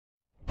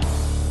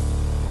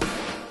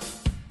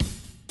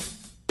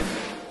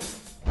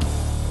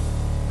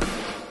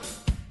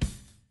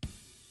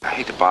I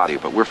hate to bother you,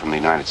 but we're from the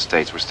United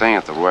States. We're staying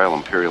at the Royal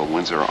Imperial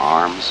Windsor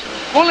Arms.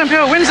 Royal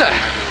Imperial Windsor?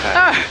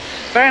 Ah,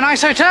 very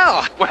nice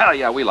hotel. Well,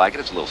 yeah, we like it.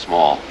 It's a little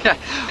small. Yeah.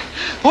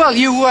 Well,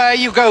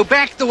 you go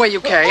back the way you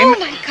came. Oh,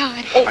 my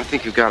God. I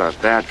think you've got a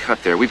bad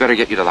cut there. We better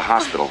get you to the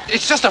hospital.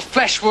 It's just a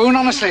flesh wound,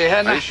 honestly.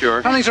 Are you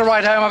sure? Nothing to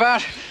write home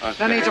about.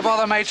 Okay. No need to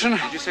bother, matron.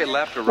 Did you say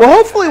left or right? Well,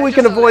 hopefully we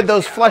can avoid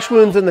those flesh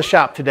wounds in the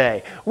shop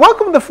today.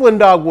 Welcome to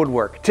Flynndogg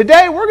Woodwork.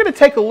 Today we're going to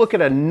take a look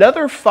at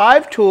another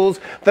 5 tools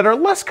that are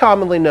less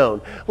commonly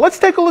known. Let's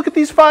take a look at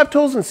these 5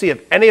 tools and see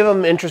if any of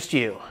them interest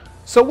you.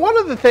 So one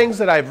of the things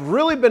that I've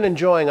really been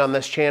enjoying on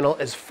this channel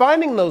is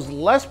finding those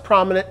less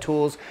prominent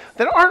tools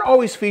that aren't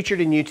always featured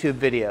in YouTube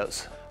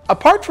videos.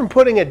 Apart from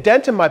putting a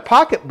dent in my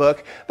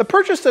pocketbook, the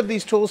purchase of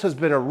these tools has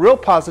been a real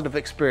positive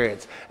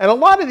experience, and a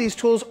lot of these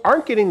tools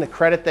aren't getting the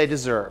credit they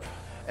deserve.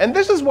 And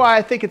this is why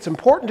I think it's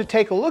important to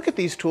take a look at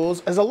these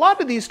tools, as a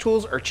lot of these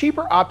tools are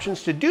cheaper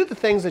options to do the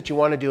things that you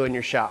want to do in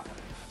your shop.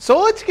 So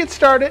let's get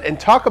started and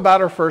talk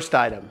about our first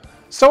item.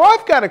 So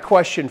I've got a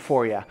question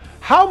for you.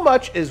 How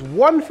much is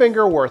one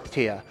finger worth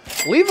to you?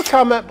 Leave a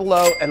comment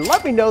below and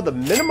let me know the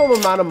minimum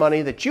amount of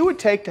money that you would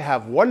take to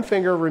have one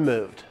finger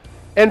removed.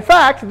 In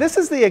fact, this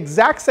is the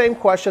exact same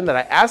question that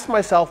I asked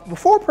myself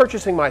before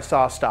purchasing my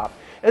saw stop.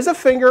 Is a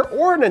finger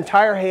or an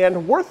entire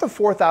hand worth the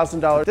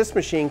 $4,000 this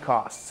machine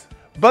costs?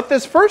 But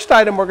this first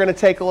item we're going to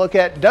take a look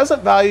at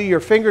doesn't value your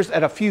fingers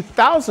at a few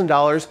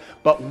 $1,000s,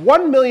 but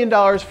 $1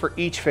 million for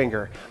each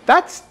finger.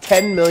 That's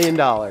 $10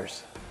 million.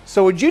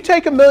 So would you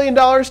take $1 million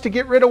to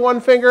get rid of one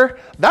finger?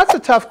 That's a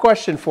tough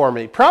question for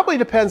me. Probably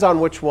depends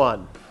on which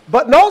one.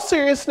 But in all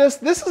seriousness,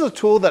 this is a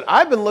tool that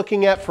I've been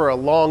looking at for a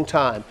long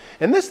time.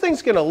 And this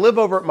thing's going to live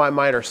over at my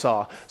miter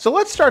saw. So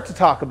let's start to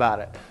talk about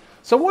it.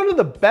 So one of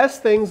the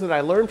best things that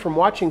I learned from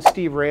watching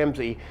Steve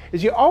Ramsey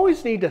is you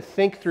always need to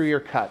think through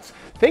your cuts.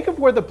 Think of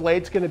where the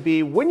blade's going to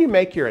be when you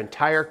make your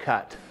entire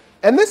cut.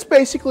 And this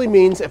basically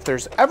means if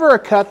there's ever a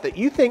cut that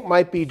you think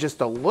might be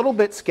just a little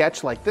bit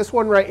sketch like this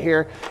one right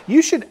here,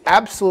 you should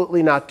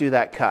absolutely not do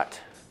that cut.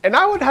 And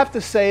I would have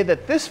to say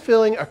that this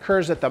feeling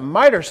occurs at the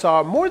miter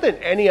saw more than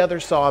any other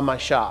saw in my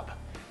shop.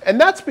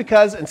 And that's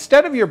because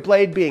instead of your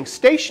blade being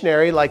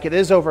stationary like it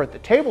is over at the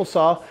table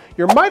saw,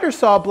 your miter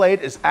saw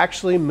blade is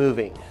actually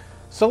moving.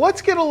 So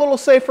let's get a little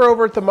safer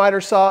over at the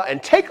miter saw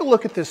and take a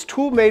look at this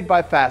tool made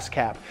by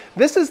FastCap.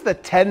 This is the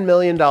 $10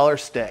 million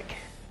stick.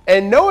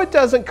 And no, it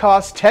doesn't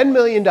cost $10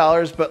 million,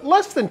 but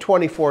less than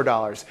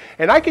 $24.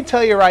 And I can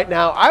tell you right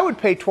now, I would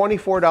pay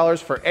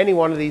 $24 for any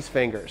one of these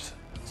fingers.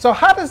 So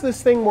how does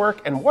this thing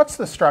work and what's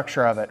the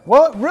structure of it?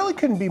 Well, it really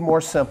couldn't be more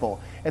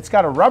simple. It's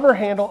got a rubber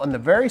handle in the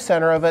very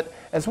center of it,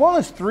 as well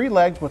as 3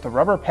 legs with a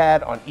rubber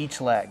pad on each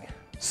leg.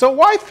 So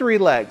why 3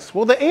 legs?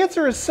 Well, the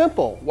answer is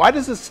simple. Why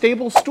does a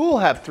stable stool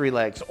have 3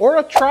 legs or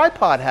a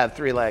tripod have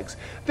 3 legs?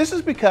 This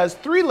is because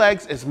 3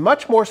 legs is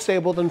much more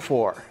stable than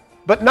 4.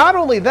 But not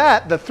only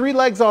that, the 3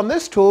 legs on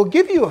this tool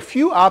give you a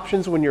few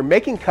options when you're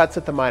making cuts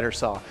at the miter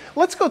saw.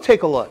 Let's go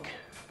take a look.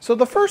 So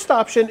the first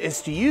option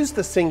is to use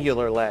the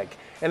singular leg.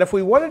 And if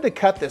we wanted to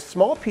cut this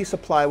small piece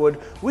of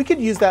plywood, we could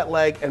use that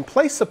leg and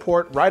place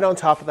support right on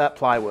top of that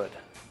plywood.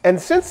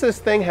 And since this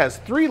thing has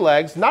 3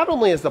 legs, not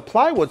only is the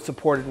plywood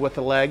supported with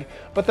the leg,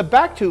 but the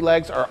back 2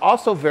 legs are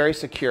also very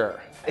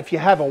secure. If you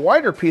have a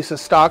wider piece of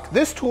stock,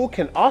 this tool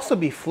can also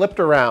be flipped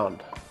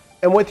around.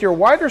 And with your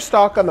wider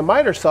stock on the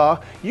miter saw,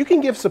 you can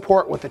give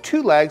support with the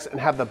 2 legs and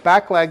have the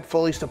back leg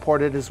fully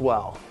supported as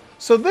well.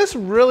 So this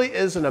really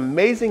is an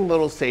amazing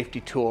little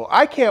safety tool.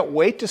 I can't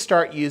wait to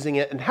start using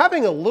it and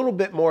having a little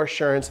bit more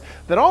assurance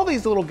that all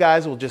these little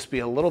guys will just be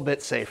a little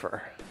bit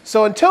safer.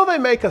 So until they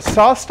make a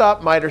saw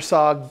stop miter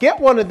saw, get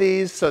one of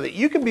these so that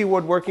you can be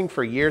woodworking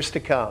for years to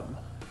come.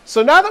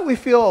 So now that we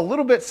feel a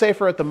little bit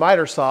safer at the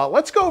miter saw,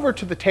 let's go over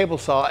to the table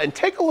saw and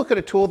take a look at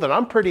a tool that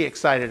I'm pretty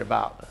excited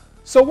about.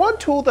 So one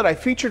tool that I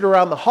featured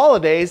around the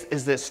holidays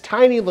is this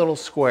tiny little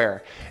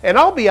square. And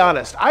I'll be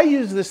honest, I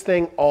use this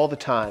thing all the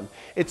time.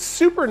 It's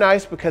super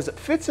nice because it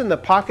fits in the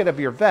pocket of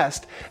your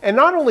vest, and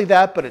not only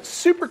that, but it's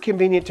super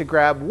convenient to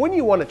grab when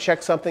you want to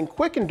check something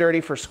quick and dirty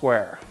for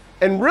square.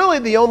 And really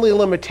the only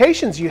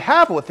limitations you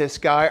have with this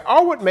guy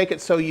are what make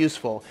it so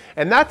useful,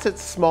 and that's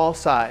its small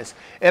size.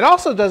 It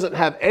also doesn't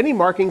have any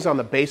markings on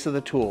the base of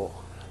the tool.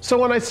 So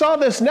when I saw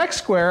this next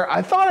square,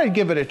 I thought I'd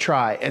give it a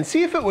try and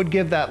see if it would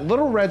give that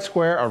little red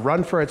square a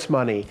run for its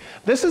money.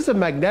 This is a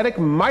magnetic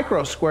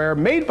micro square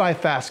made by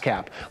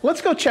FastCap. Let's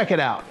go check it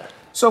out.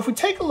 So if we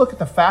take a look at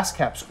the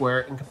FastCap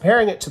square and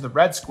comparing it to the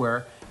red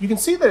square, you can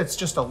see that it's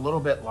just a little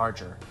bit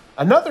larger.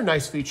 Another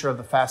nice feature of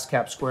the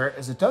FastCap square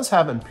is it does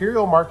have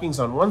imperial markings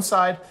on one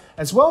side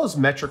as well as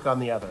metric on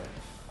the other.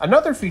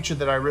 Another feature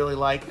that I really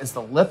like is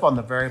the lip on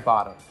the very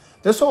bottom.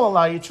 This will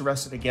allow you to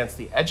rest it against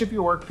the edge of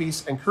your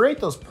workpiece and create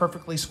those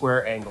perfectly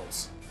square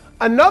angles.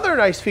 Another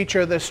nice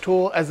feature of this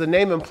tool, as the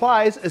name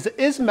implies, is it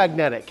is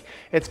magnetic.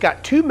 It's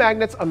got 2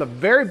 magnets on the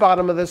very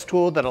bottom of this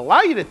tool that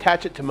allow you to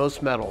attach it to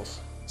most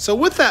metals. So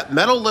with that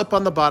metal lip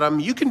on the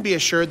bottom, you can be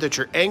assured that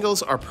your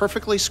angles are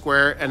perfectly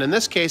square, and in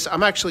this case,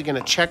 I'm actually going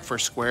to check for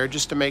square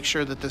just to make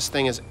sure that this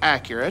thing is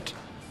accurate.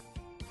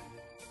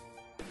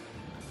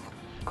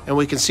 And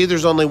we can see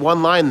there's only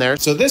one line there,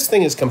 so this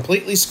thing is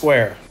completely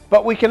square.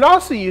 But we can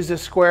also use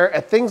this square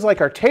at things like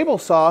our table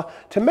saw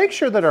to make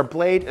sure that our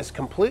blade is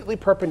completely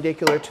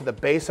perpendicular to the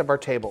base of our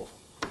table.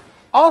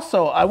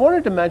 Also, I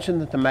wanted to mention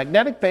that the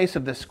magnetic base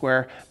of this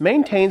square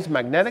maintains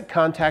magnetic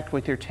contact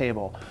with your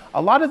table.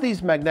 A lot of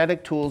these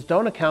magnetic tools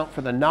don't account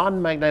for the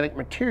non-magnetic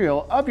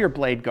material of your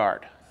blade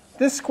guard.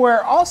 This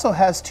square also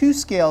has two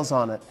scales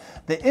on it.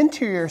 The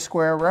interior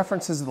square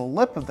references the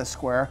lip of the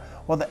square,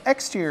 while the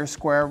exterior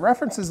square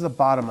references the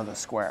bottom of the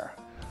square.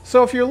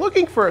 So if you're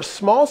looking for a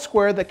small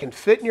square that can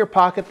fit in your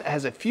pocket that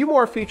has a few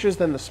more features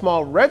than the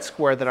small red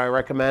square that I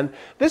recommend,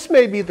 this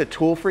may be the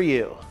tool for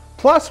you.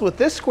 Plus, with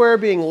this square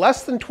being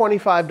less than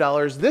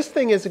 $25, this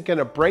thing isn't going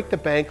to break the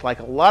bank like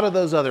a lot of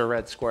those other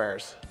red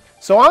squares.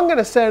 So I'm going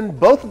to send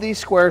both of these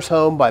squares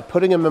home by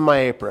putting them in my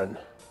apron.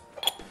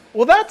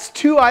 Well, that's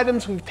two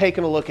items we've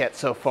taken a look at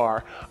so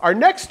far. Our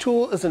next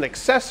tool is an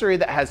accessory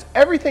that has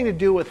everything to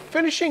do with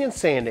finishing and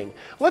sanding.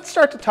 Let's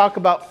start to talk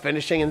about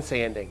finishing and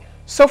sanding.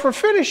 So for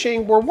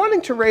finishing, we're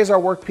wanting to raise our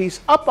workpiece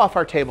up off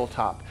our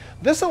tabletop.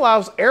 This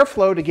allows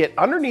airflow to get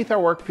underneath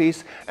our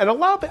workpiece and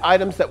allow the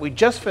items that we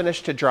just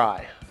finished to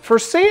dry. For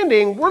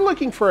sanding, we're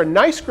looking for a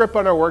nice grip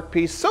on our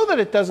workpiece so that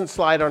it doesn't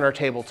slide on our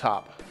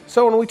tabletop.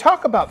 So when we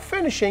talk about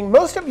finishing,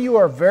 most of you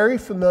are very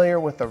familiar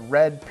with the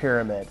red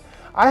pyramid.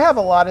 I have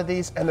a lot of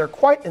these and they're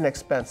quite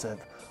inexpensive.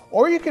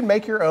 Or you can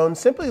make your own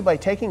simply by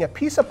taking a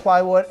piece of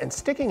plywood and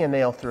sticking a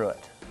nail through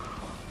it.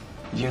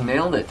 You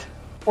nailed it.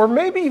 Or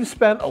maybe you've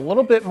spent a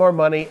little bit more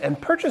money and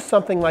purchased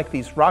something like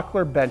these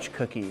Rockler bench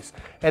cookies.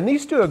 And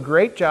these do a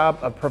great job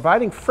of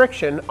providing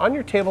friction on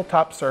your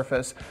tabletop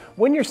surface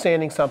when you're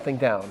sanding something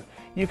down.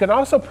 You can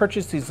also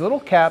purchase these little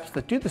caps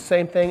that do the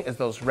same thing as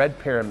those red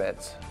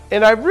pyramids.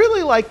 And I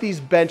really like these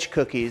bench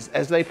cookies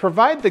as they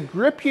provide the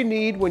grip you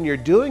need when you're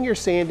doing your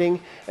sanding,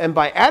 and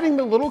by adding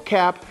the little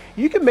cap,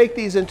 you can make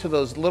these into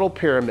those little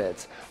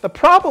pyramids. The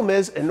problem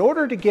is, in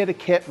order to get a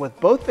kit with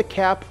both the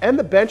cap and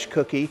the bench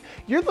cookie,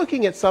 you're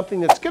looking at something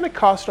that's going to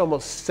cost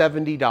almost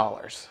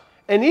 $70.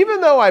 And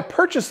even though I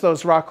purchased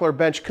those Rockler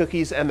bench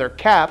cookies and their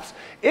caps,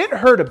 it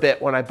hurt a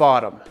bit when I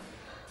bought them.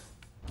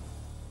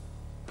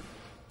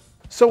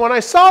 So when I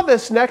saw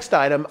this next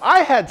item, I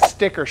had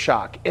sticker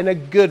shock in a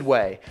good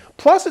way.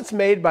 Plus it's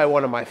made by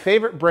one of my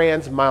favorite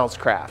brands,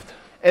 Milescraft.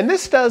 And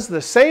this does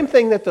the same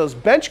thing that those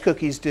bench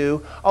cookies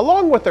do,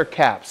 along with their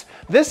caps.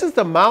 This is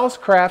the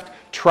Milescraft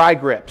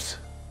Tri-Grips.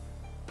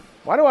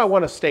 Why do I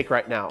want a steak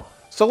right now?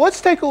 So let's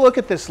take a look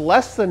at this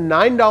less than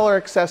 $9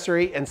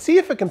 accessory and see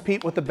if it can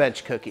compete with the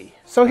bench cookie.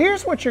 So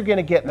here's what you're going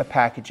to get in the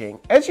packaging.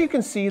 As you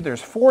can see,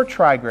 there's 4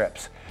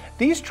 Tri-Grips.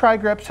 These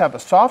Tri-Grips have a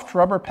soft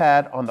rubber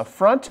pad on the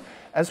front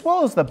as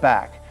well as the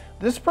back.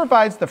 This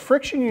provides the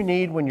friction you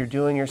need when you're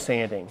doing your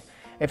sanding.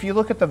 If you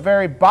look at the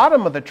very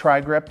bottom of the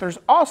Tri-Grip, there's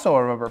also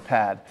a rubber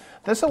pad.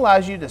 This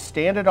allows you to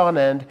stand it on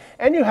end,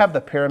 and you have the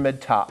pyramid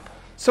top.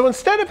 So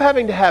instead of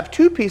having to have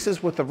 2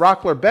 pieces with the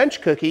Rockler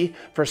bench cookie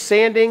for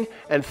sanding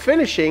and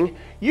finishing,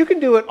 you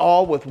can do it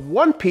all with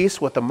 1 piece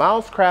with the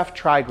Milescraft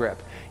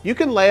Tri-Grip. You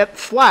can lay it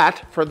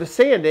flat for the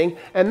sanding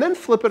and then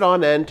flip it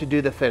on end to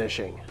do the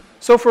finishing.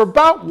 So for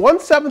about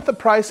 1/7 the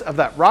price of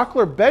that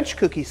Rockler bench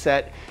cookie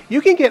set,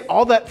 you can get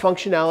all that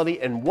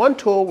functionality in one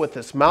tool with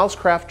this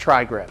Milescraft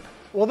Tri-Grip.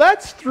 Well,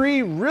 that's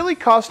 3 really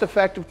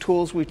cost-effective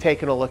tools we've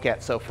taken a look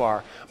at so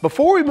far.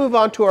 Before we move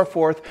on to our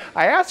 4th,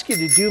 I ask you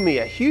to do me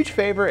a huge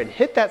favor and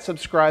hit that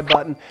subscribe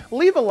button,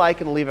 leave a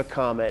like and leave a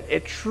comment.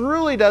 It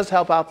truly does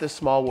help out this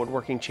small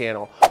woodworking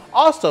channel.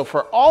 Also,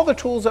 for all the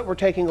tools that we're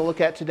taking a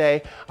look at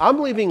today, I'm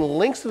leaving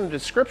links in the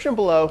description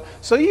below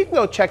so you can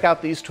go check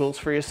out these tools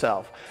for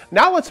yourself.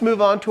 Now let's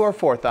move on to our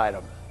 4th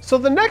item. So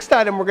the next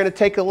item we're going to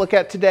take a look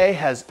at today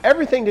has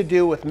everything to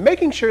do with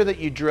making sure that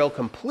you drill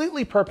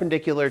completely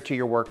perpendicular to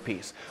your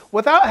workpiece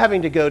without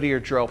having to go to your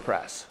drill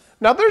press.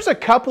 Now there's a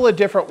couple of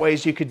different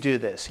ways you could do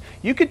this.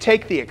 You could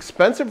take the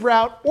expensive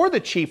route or the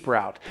cheap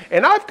route,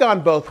 and I've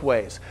gone both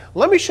ways.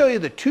 Let me show you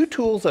the 2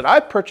 tools that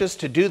I've purchased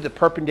to do the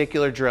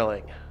perpendicular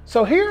drilling.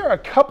 So here are a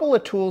couple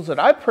of tools that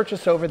I've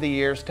purchased over the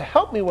years to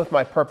help me with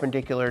my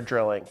perpendicular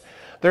drilling.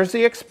 There's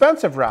the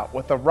expensive route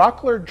with the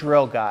Rockler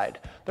Drill Guide.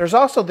 There's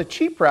also the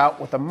cheap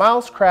route with the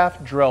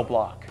Milescraft Drill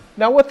Block.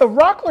 Now with the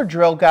Rockler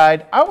Drill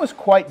Guide, I was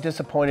quite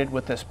disappointed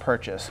with this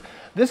purchase.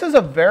 This is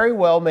a very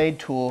well made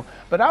tool,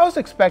 but I was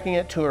expecting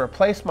it to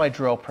replace my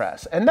drill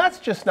press, and that's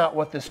just not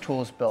what this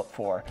tool is built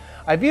for.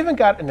 I've even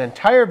got an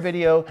entire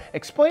video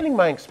explaining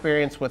my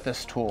experience with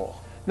this tool.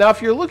 Now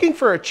if you're looking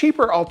for a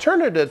cheaper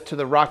alternative to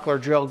the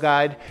Rockler Drill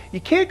Guide, you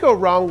can't go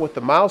wrong with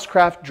the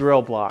Milescraft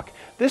Drill Block.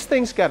 This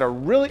thing's got a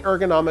really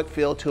ergonomic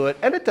feel to it,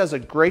 and it does a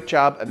great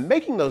job of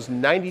making those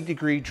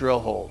 90-degree drill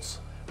holes.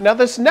 Now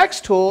this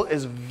next tool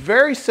is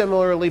very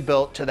similarly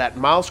built to that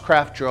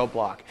Milescraft Drill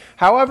Block.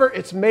 However,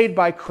 it's made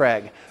by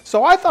Craig,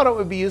 so I thought it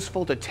would be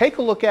useful to take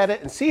a look at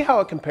it and see how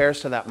it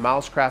compares to that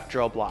Milescraft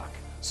Drill Block.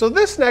 So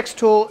this next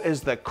tool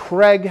is the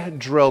Craig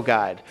Drill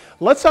Guide.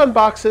 Let's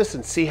unbox this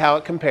and see how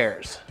it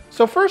compares.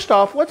 So first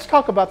off, let's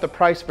talk about the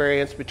price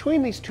variance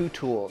between these 2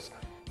 tools.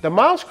 The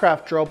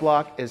Milescraft drill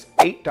block is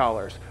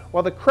 $8,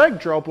 while the Craig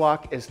drill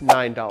block is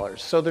 $9.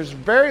 So there's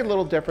very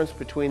little difference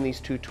between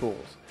these two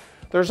tools.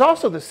 There's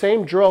also the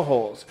same drill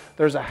holes.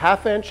 There's a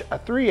 1/2 inch, a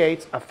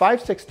 3/8, a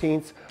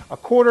 5/16, a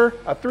 1/4,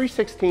 a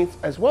 3/16,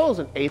 as well as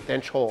an 1/8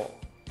 inch hole.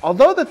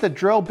 Although that the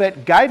drill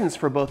bit guidance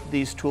for both of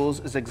these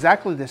tools is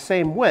exactly the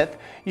same width,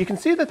 you can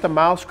see that the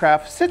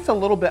Milescraft sits a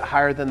little bit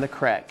higher than the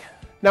Craig.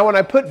 Now when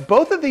I put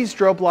both of these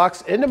drill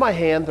blocks into my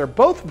hand, they're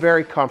both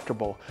very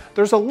comfortable.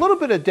 There's a little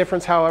bit of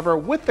difference, however,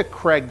 with the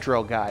Craig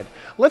drill guide.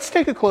 Let's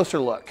take a closer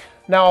look.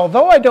 Now,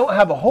 although I don't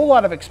have a whole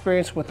lot of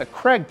experience with the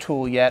Craig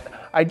tool yet,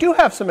 I do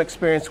have some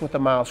experience with the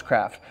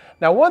Milescraft.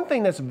 Now, one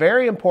thing that's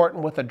very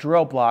important with a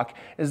drill block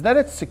is that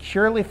it's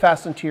securely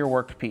fastened to your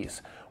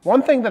workpiece.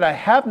 One thing that I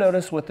have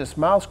noticed with this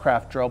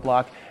Milescraft drill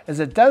block is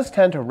it does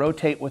tend to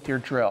rotate with your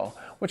drill,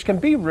 which can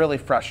be really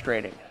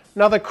frustrating.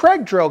 Now the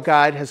Craig drill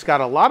guide has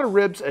got a lot of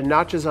ribs and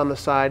notches on the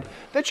side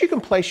that you can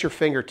place your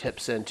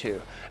fingertips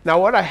into. Now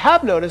what I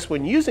have noticed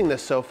when using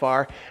this so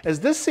far is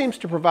this seems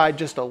to provide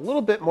just a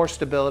little bit more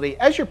stability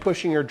as you're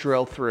pushing your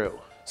drill through.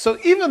 So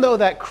even though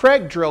that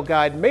Craig drill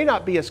guide may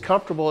not be as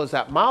comfortable as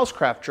that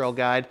Milescraft drill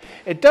guide,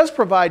 it does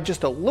provide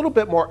just a little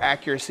bit more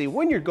accuracy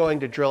when you're going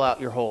to drill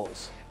out your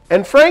holes.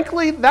 And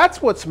frankly,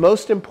 that's what's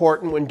most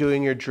important when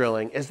doing your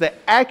drilling, is the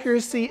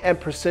accuracy and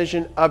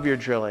precision of your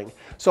drilling.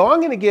 So I'm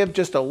going to give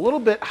just a little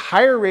bit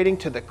higher rating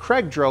to the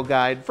Craig drill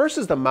guide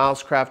versus the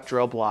Milescraft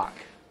drill block.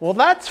 Well,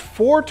 that's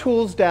 4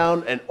 tools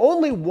down and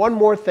only one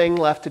more thing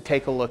left to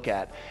take a look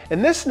at.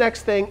 And this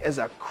next thing is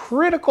a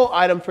critical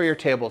item for your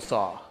table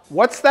saw.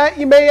 What's that,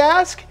 you may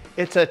ask?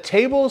 It's a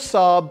table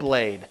saw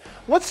blade.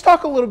 Let's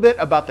talk a little bit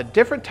about the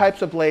different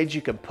types of blades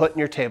you can put in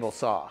your table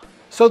saw.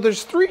 So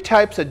there's 3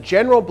 types of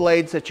general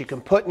blades that you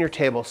can put in your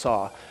table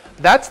saw.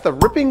 That's the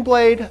ripping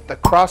blade, the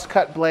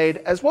crosscut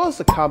blade, as well as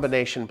the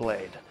combination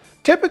blade.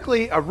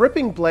 Typically, a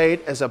ripping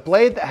blade is a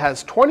blade that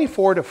has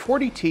 24 to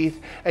 40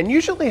 teeth and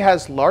usually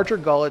has larger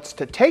gullets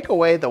to take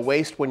away the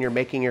waste when you're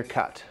making your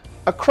cut.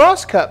 A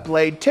crosscut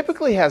blade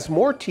typically has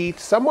more teeth,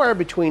 somewhere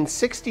between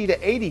 60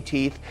 to 80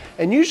 teeth,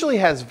 and usually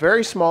has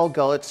very small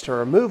gullets to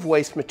remove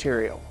waste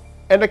material.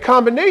 And a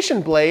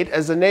combination blade,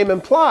 as the name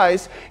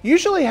implies,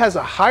 usually has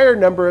a higher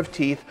number of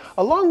teeth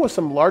along with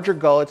some larger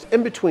gullets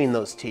in between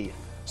those teeth.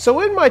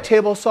 So in my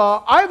table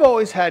saw, I've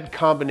always had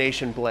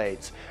combination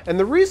blades. And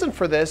the reason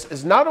for this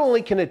is not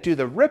only can it do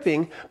the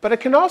ripping, but it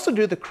can also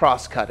do the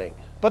cross cutting.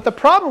 But the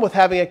problem with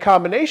having a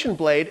combination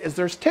blade is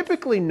there's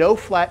typically no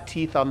flat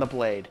teeth on the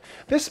blade.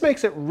 This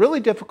makes it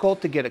really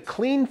difficult to get a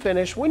clean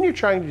finish when you're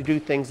trying to do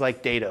things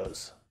like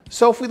dados.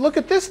 So if we look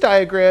at this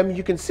diagram,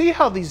 you can see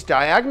how these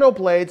diagonal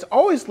blades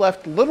always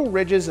left little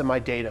ridges in my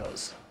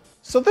dados.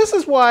 So this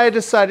is why I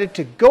decided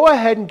to go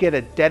ahead and get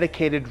a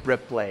dedicated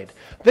rip blade.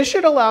 This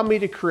should allow me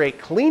to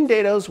create clean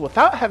dados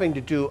without having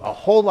to do a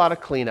whole lot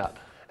of cleanup.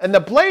 And the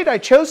blade I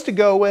chose to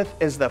go with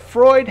is the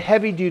Freud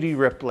Heavy Duty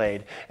Rip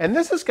Blade, and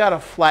this has got a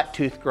flat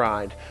tooth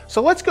grind.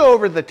 So let's go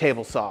over the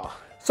table saw.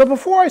 So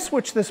before I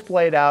switch this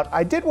blade out,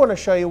 I did want to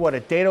show you what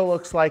a dado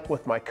looks like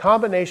with my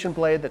combination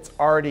blade that's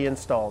already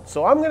installed.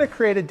 So I'm going to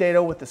create a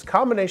dado with this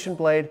combination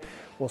blade.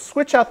 We'll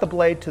switch out the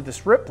blade to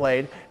this rip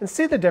blade and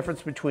see the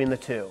difference between the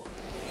two.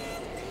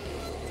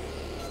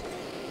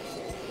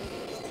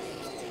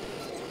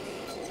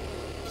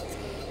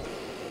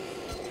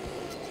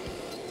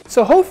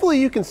 So hopefully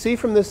you can see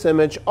from this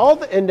image all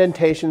the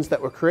indentations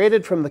that were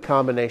created from the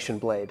combination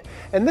blade.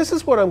 And this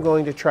is what I'm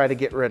going to try to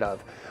get rid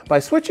of. By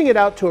switching it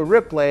out to a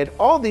rip blade,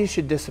 all these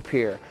should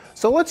disappear.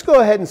 So let's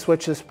go ahead and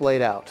switch this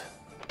blade out.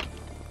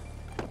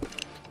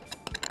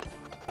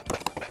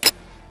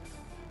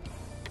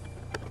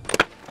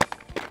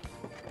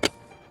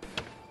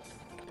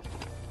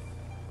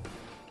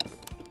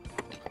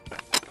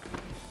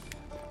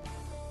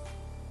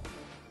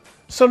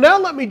 So now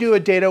let me do a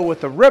dado with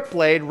the rip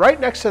blade right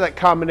next to that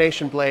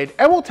combination blade,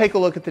 and we'll take a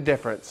look at the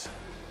difference.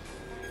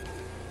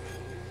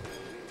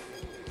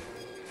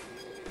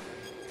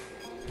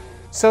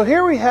 So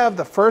here we have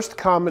the first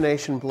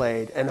combination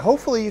blade, and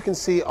hopefully you can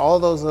see all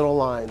those little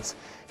lines.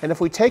 And if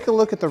we take a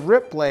look at the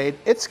rip blade,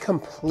 it's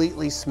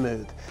completely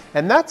smooth.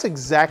 And that's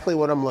exactly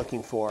what I'm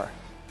looking for.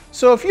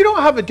 So if you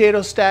don't have a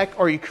dado stack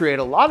or you create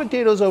a lot of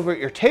dados over at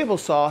your table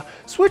saw,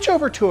 switch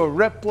over to a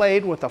rip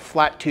blade with a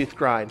flat tooth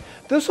grind.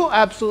 This will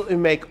absolutely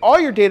make all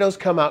your dados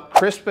come out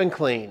crisp and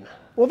clean.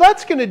 Well,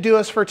 that's going to do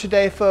us for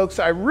today, folks.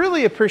 I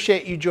really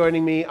appreciate you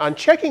joining me on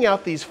checking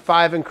out these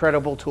 5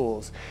 incredible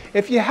tools.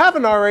 If you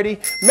haven't already,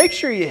 make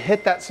sure you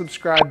hit that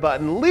subscribe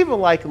button, leave a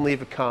like, and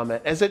leave a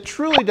comment, as it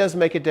truly does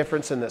make a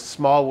difference in this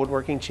small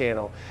woodworking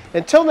channel.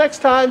 Until next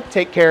time,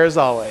 take care as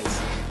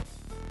always.